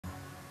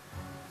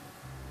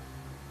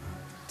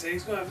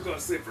Tank's gonna have to go to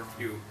sleep for a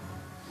few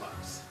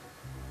months.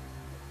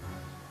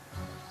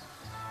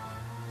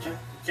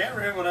 Can't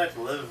everyone have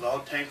to live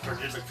without Tank for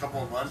just a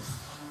couple of months?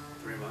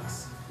 3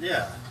 months.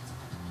 Yeah.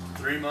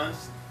 3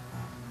 months?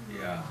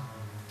 Yeah.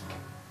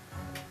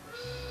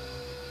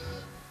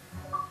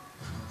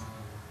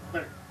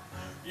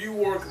 You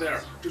work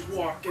there. Just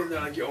walk in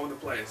there like you own the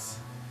place.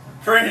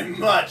 Pretty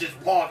much, just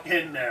walk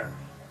in there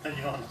and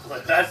you own the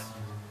place. That's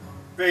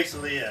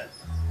basically it.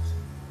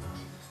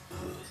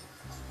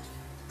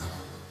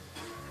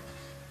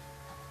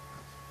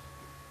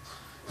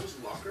 Who's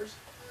lockers?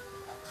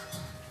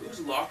 Who's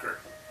locker?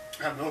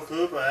 I have no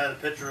clue, but I had a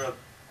picture of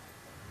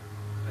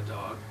A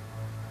dog.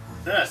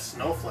 that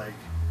Snowflake.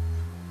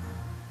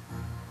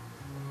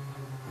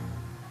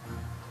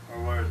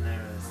 Or whatever his name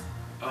is.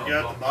 Oh, You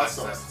got the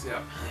muscles. biceps,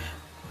 yeah.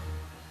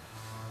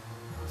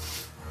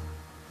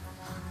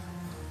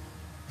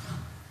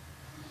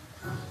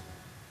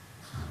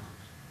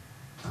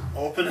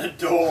 Open the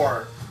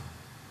door.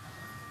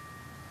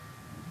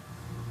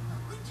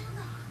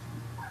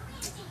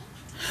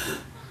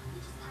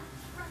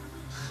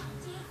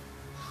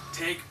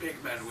 Tank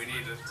pigmen, we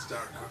need to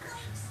start cooking.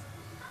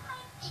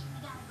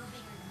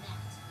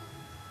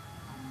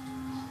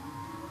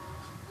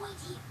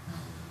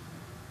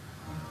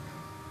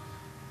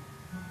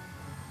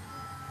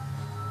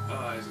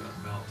 Oh, he's gonna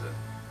melt it.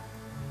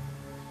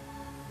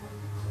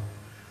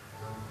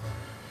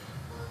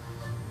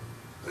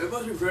 It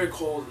must be very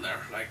cold in there,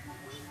 like,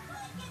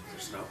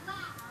 there's snow.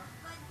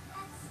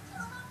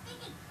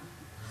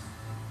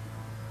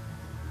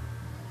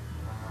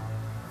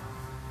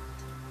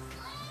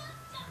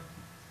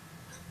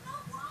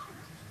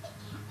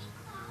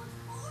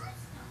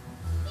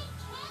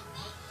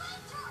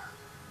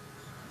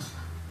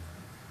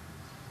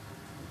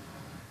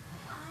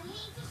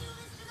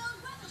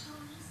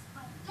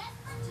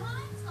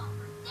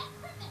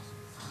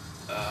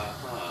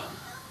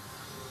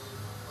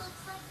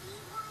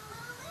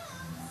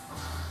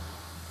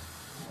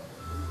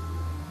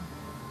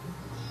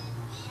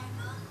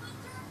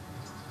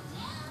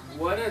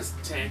 What is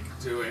Tank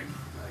doing?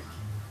 Like,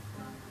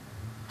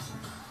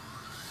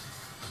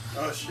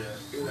 Oh shit.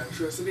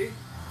 electricity?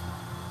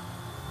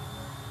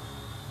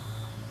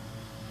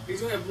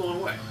 He's gonna get blown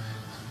away.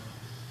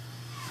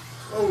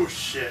 Oh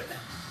shit.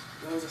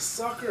 That was a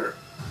sucker.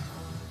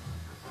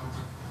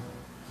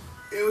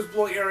 It was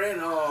blowing air in.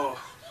 Oh.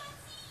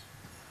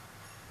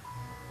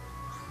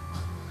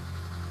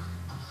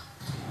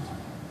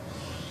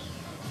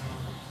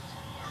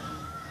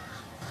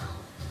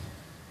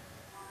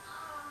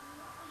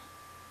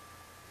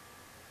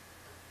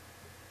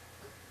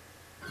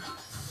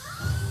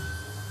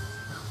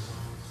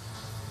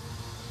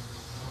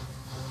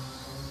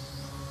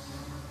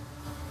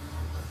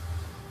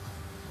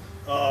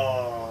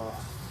 Oh,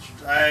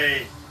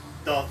 I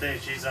don't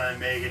think she's gonna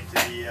make it to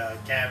the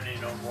cavity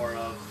no more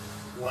of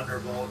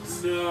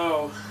Wonderbolts.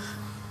 No.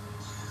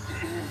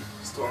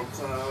 Storm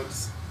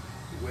clouds.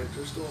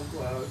 Winter storm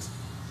clouds.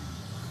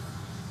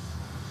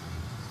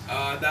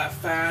 That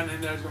fan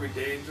in there is gonna be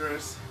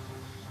dangerous.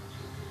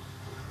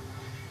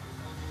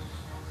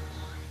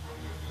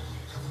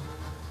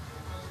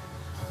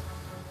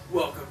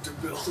 Welcome to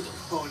Build a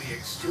Pony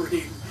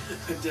Extreme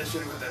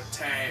Edition with a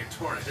tank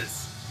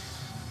tortoise.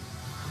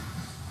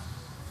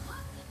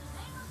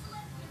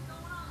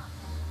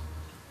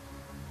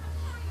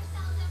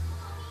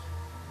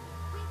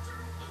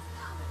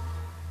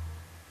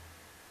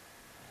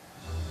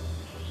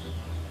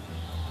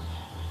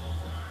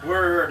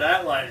 Where heard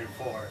that line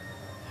before?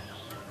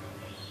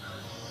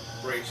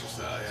 Brace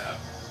yourself, yeah.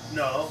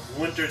 No,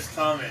 winter's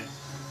coming.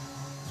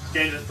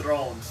 Game of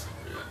Thrones.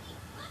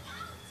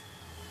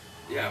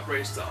 Yeah,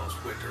 brace yourselves,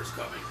 winter's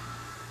coming.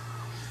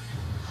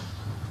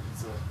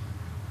 So,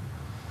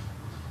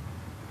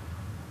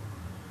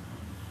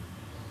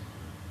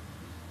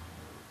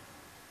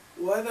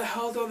 Why the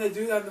hell don't they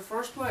do that in the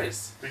first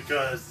place?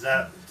 because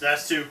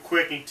that's too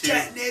quick and too.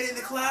 Detonating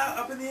the cloud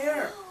up in the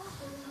air.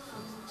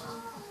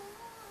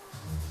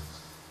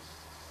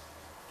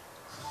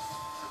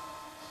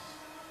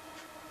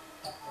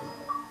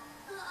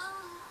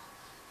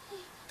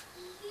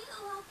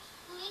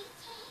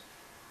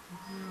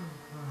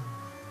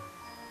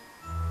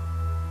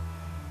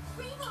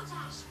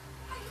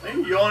 Are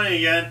you yawning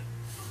again?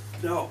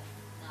 No.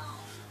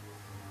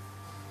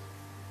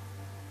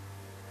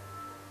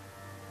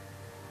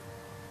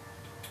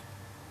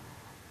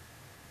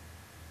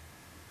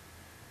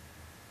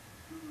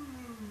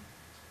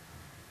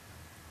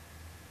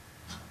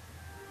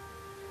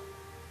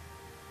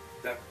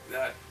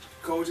 That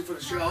cozy for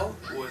the shell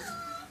was.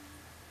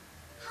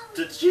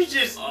 Did she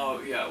just? Oh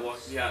yeah, well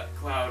yeah,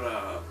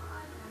 cloud.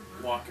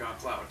 Walking on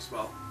cloud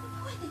spell.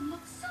 They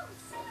look so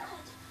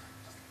sad.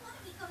 Just what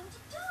are we going to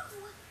do?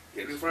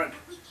 Get a new friend.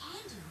 We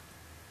can do.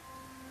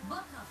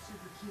 Buck off,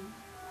 Sugar Cube.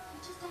 You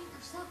just ain't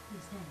yourself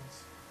these days.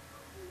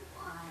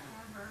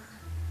 Whatever.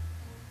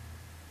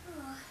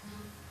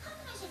 How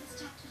can I say this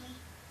tactfully?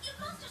 You've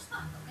lost your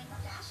spot,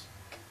 Rainbow Dash.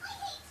 I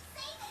hate to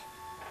say this,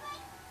 but,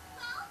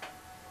 well,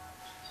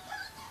 you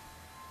got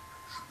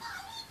a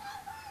body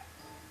number.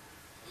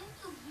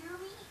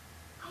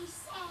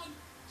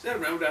 Is that a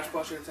Rainbow Dash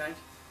plushie in the tank?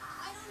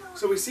 I don't know.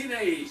 So we've seen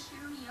a Cheer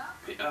me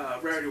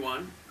up. Rarity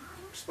 1,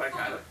 Spike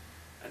had it,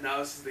 and now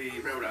this is the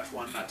Rainbow Dash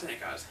 1 that tank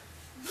has.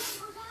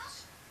 Rainbow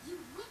Dash, your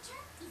winter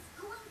is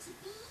going to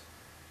be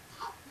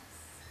tetanus.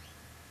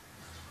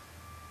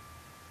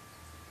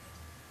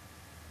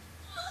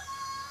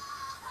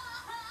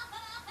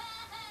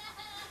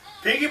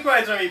 Pinkie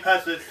Pie's gonna be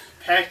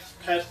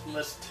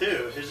pessimist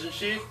too, isn't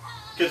she?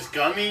 Because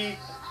Gummy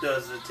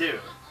does it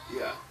too.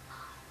 Yeah.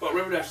 But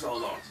Rainbow Dash is all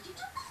alone. What did you do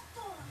that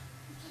for?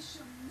 Because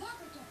she'll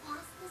never get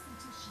past this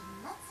until she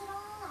lets it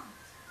all out.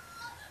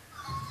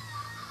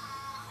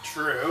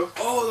 True.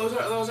 Oh,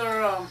 those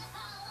are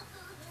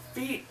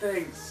feet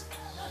things,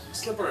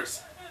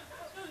 slippers.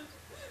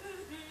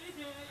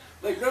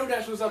 Like Rainbow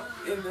Dash was up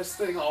in this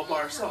thing all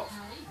by herself.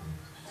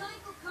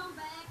 Tank will come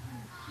back in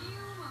a few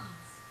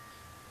months.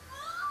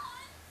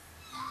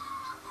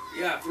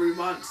 Yeah, 3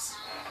 months. I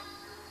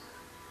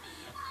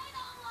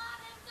don't want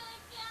him to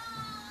go.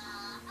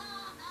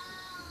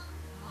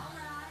 All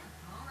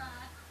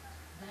right.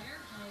 There.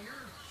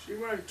 She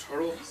wearing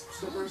turtle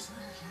slippers?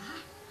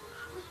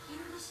 Quick, get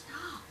her to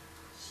stop.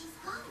 She's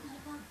gotta be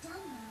about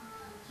done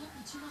now. Can't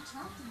be too much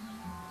left in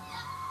there.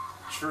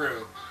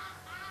 True.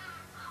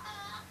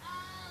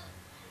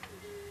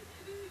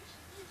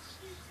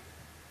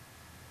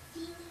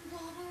 Feeling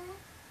better?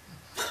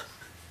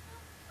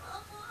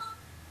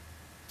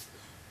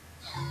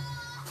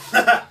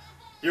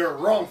 You're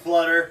wrong,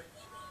 Flutter.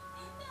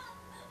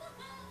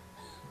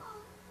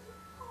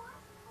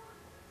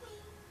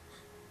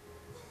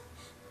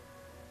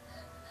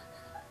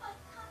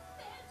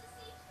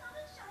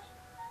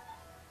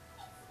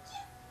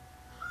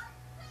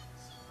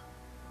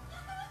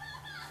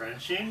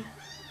 Frenching?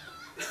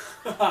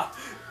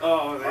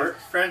 Oh, they, Art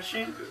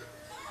Frenching? I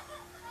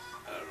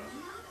don't know.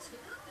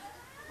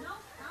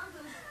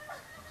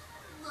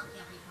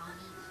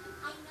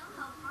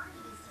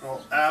 Well,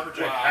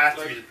 Applejack Wow, has to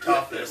like, be the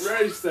toughest.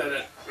 Ray said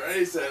it.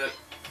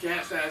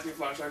 Can't stand asking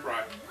flashlight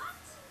cry.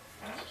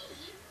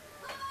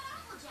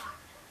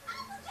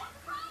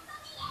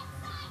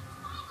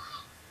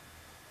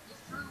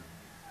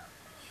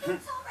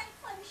 It's all right,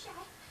 Fluttershy.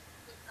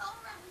 It's all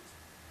right.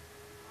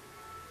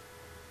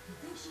 You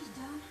think she's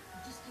done? Or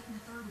just getting the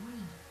third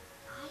win?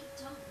 I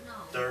don't know.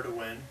 Third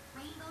win.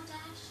 Rainbow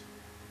Dash,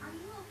 are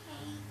you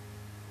okay?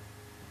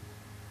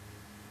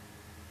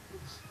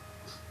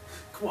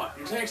 Come on,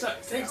 your tank's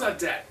not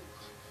dead.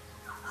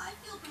 I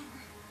feel better.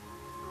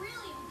 Really, I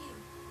do.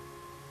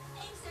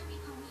 Thanks, every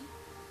pony.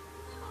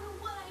 I don't know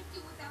what I'd do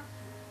without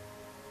you.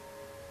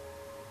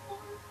 Or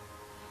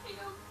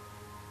him.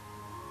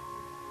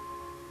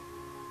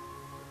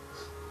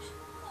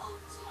 Oh,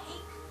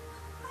 Tank.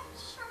 I'm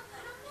sure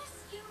gonna miss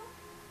you.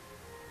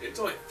 It's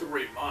only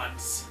 3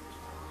 months.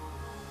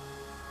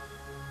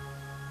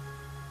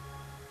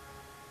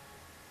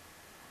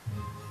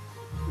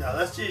 Now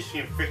let's see if she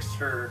can fix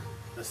her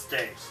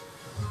mistakes.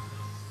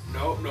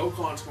 No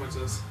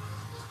consequences.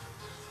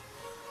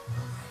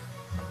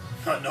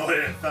 No, I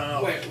didn't.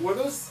 No. Wait, were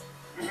those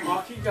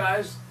hockey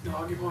guys, the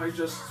hockey ponies,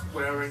 just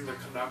wearing the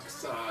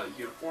Canucks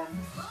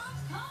uniform?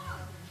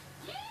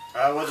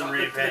 I wasn't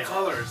really The paying.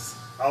 colors.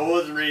 I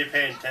wasn't really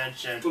paying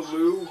attention.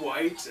 Blue,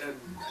 white, and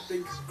I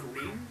think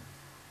green?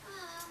 I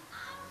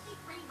don't think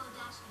Rainbow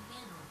Dash can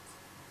handle it.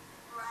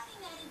 Running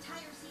that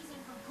entire season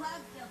from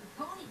Cloudsdale to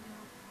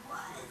Ponyville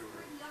was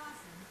pretty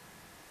awesome.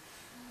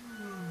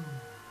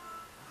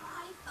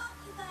 I thought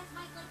you guys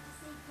might like to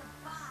say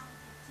goodbye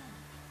to Tank.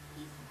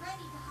 He's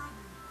ready to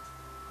hibernate.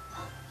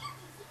 Oh, you're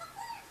using the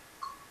word!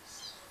 Oh,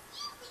 she's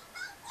using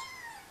the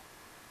word!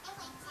 And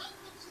when Tank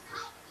thinks she's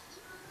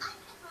hibernating, I'm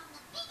gonna throw him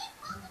the biggest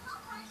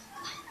welcome-home party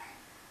ever!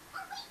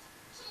 Or wait,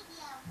 should it be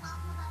a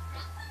welcome-up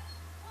ground party?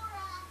 Or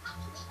a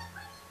happy wake-up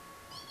party?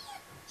 Maybe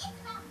it's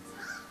about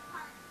time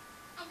party.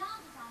 And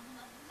I'll design him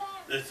a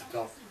very It's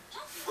special about- suit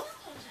just for the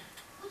occasion,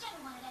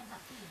 whichever one it ends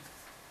up being.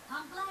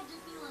 I'm glad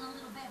you're feeling a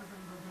little better,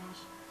 Rainbow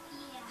Dash.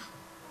 Yeah,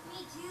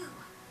 me too.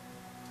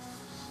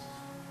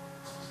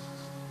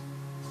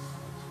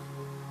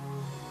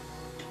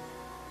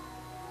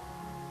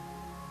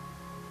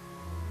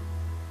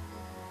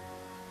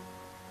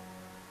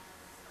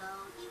 So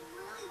you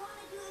really want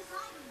to do this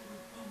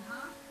hibernating thing,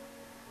 huh?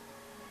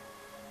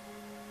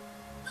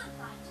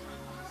 Goodbye,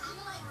 Tank. See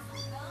you later,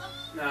 little fella.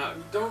 Now,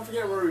 don't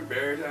forget where we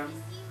buried him.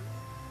 Miss you.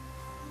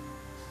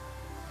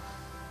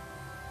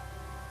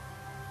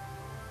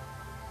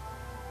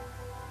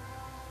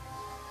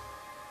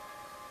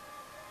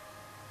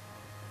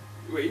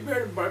 Wait, you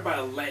buried him right by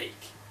a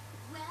lake.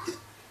 Well,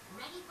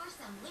 ready for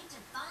some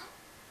winter fun?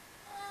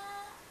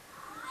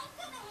 I'm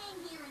gonna hang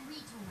here and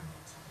read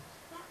tournament.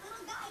 That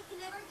little guy can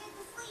never get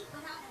to sleep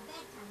without a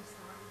bedtime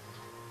story.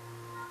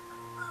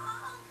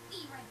 I'll be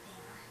right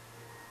there.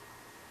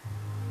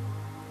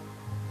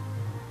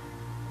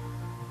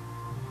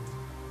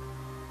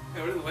 Hey,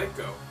 where did the lake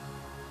go?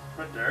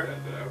 Right there.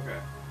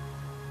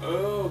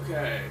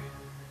 Okay.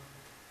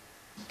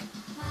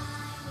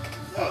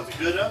 Oh, it's a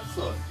good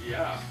episode.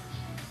 Yeah.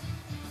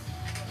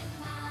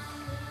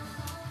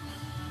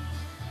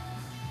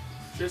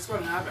 Shit's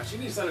gonna happen. She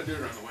needs something to do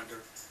during the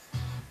winter.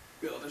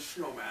 Build a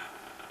snowman.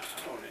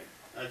 Pony.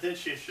 I think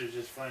she should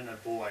just find a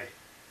boy.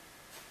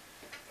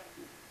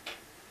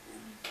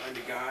 Find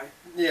a guy.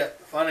 Yeah,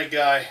 find a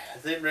guy. I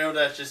think Rainbow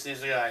Dash just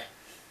needs a guy.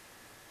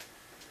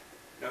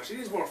 No, she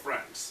needs more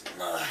friends.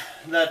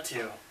 That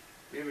too.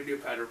 Maybe a new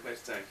pad to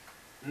replace Tank.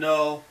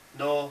 No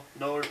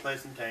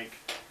replacing Tank.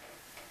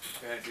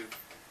 Okay, I do.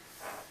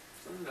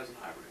 Something doesn't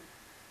hibernate.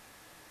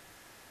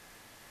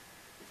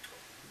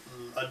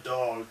 A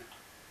dog.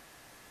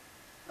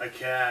 A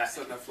cat.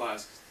 Something that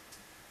flies.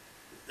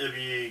 It'd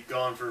be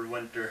gone for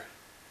winter.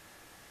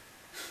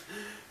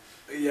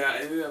 Yeah,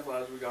 anything that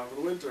flies will be gone for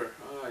the winter.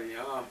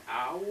 Owl?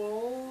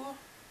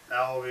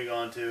 Owl will be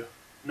gone too.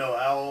 No,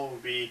 owl will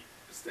be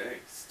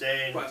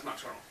staying. But it's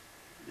nocturnal.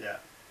 Yeah.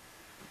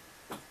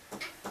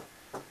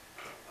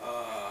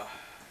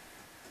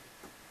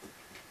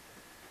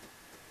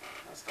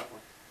 That's a tough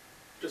one.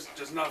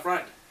 Just not a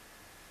friend.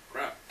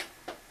 Crap.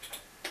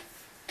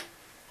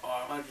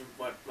 Oh, imagine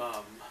what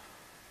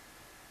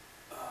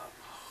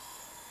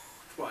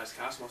Twice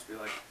Castle must be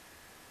like.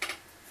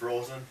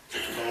 Frozen,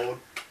 cold,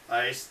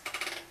 ice,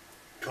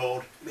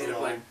 cold, Made of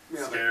alone,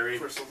 like, scary.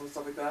 like crystals and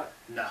stuff like that.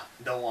 Nah,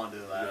 don't want to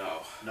do that.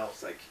 No.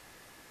 It's like,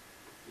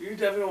 you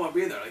definitely don't want to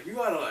be in there. Like, you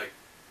gotta like,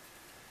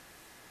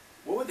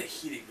 what would the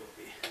heating bill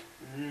be?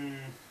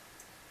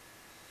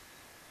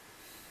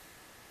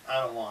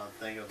 I don't want to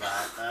think of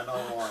that. I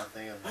don't want to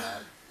think of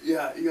that.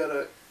 Yeah,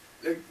 you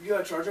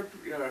gotta charge up,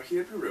 heat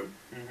up your room,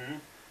 Mm-hmm.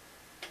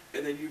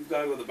 and then you've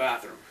gotta go to the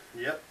bathroom.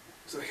 Yep.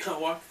 So you gotta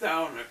walk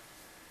down a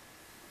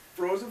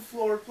frozen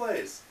floor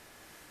place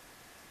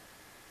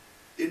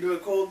into a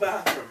cold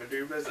bathroom and do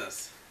your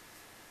business.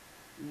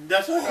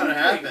 That's not gonna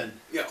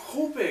happen. Yeah,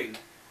 hoping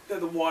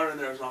that the water in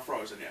there is not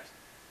frozen yet.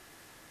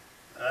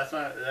 That's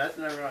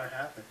never gonna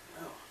happen.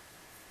 Oh.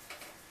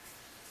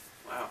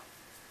 Wow.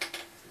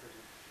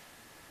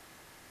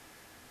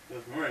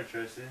 What's more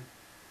interesting,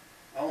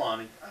 I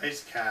want an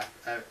ice cap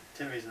at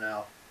Timmy's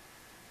now.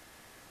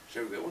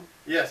 Should we get one?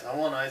 Yes, I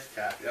want an ice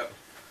cap. Yep.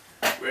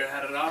 We're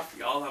headed off.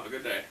 Y'all have a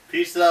good day.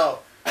 Peace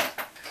out.